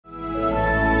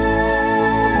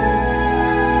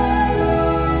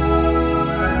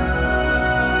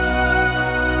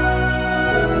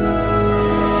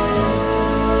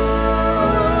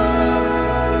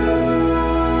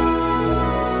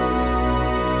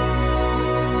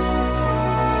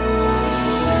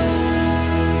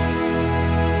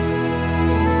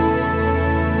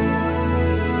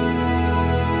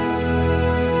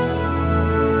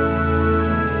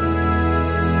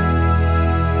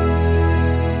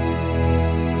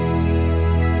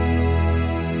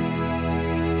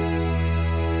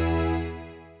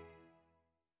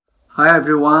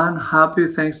everyone, happy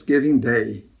Thanksgiving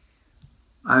Day.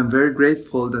 I'm very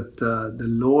grateful that the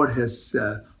Lord has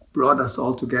brought us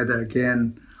all together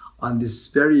again on this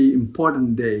very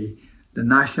important day, the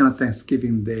National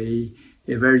Thanksgiving Day,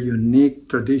 a very unique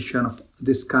tradition of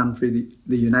this country,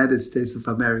 the United States of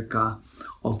America,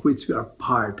 of which we are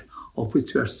part, of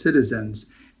which we are citizens.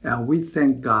 And we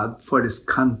thank God for this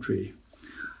country.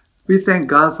 We thank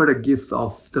God for the gift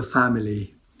of the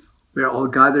family. We are all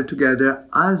gathered together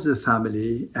as a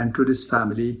family, and through this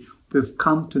family, we've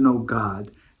come to know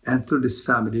God. And through this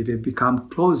family, we've become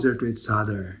closer to each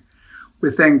other.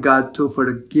 We thank God too for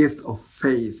the gift of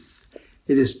faith.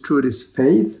 It is through this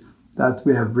faith that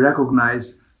we have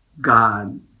recognized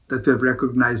God, that we have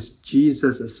recognized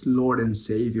Jesus as Lord and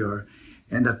Savior,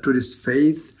 and that through this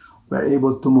faith, we're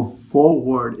able to move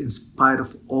forward in spite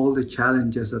of all the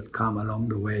challenges that come along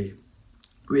the way.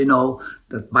 We know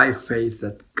that by faith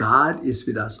that God is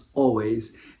with us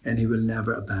always and He will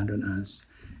never abandon us.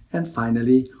 And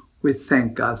finally, we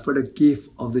thank God for the gift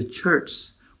of the church.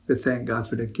 We thank God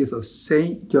for the gift of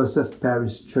St. Joseph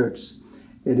Parish Church.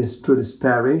 It is through this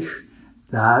parish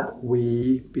that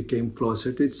we became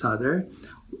closer to each other.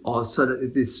 Also, that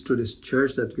it is through this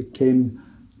church that we came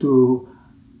to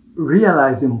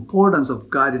realize the importance of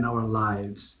God in our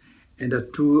lives. And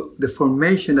that through the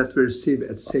formation that we receive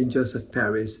at St. Joseph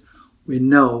Parish, we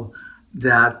know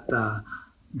that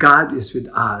God is with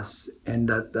us and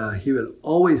that He will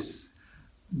always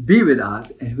be with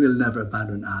us and He will never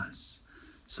abandon us.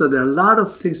 So there are a lot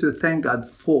of things to thank God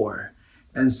for.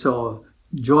 And so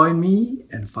join me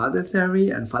and Father Terry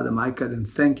and Father Michael in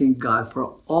thanking God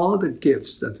for all the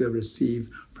gifts that we have received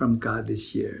from God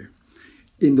this year.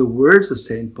 In the words of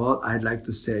St. Paul, I'd like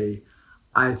to say,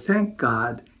 I thank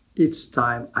God each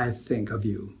time I think of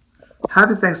you.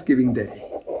 Happy Thanksgiving Day.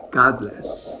 God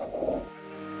bless.